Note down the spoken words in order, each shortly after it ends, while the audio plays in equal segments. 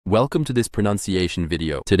Welcome to this pronunciation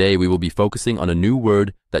video. Today we will be focusing on a new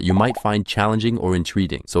word that you might find challenging or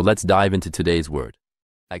intriguing. So let's dive into today's word.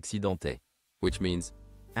 Accidentaient, which means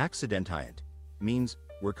Accidentaient means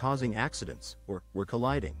we're causing accidents or we're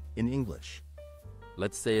colliding in English.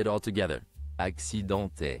 let's say it all together.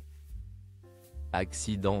 Accidentaient.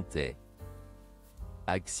 Accidentaient.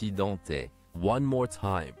 Accidentaient. One more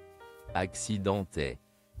time. Accidentaient.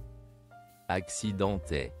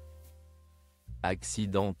 Accidentaient.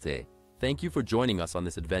 Accidentaient. Thank you for joining us on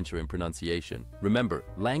this adventure in pronunciation. Remember,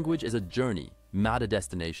 language is a journey, not a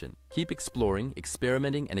destination. Keep exploring,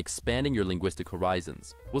 experimenting, and expanding your linguistic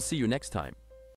horizons. We'll see you next time.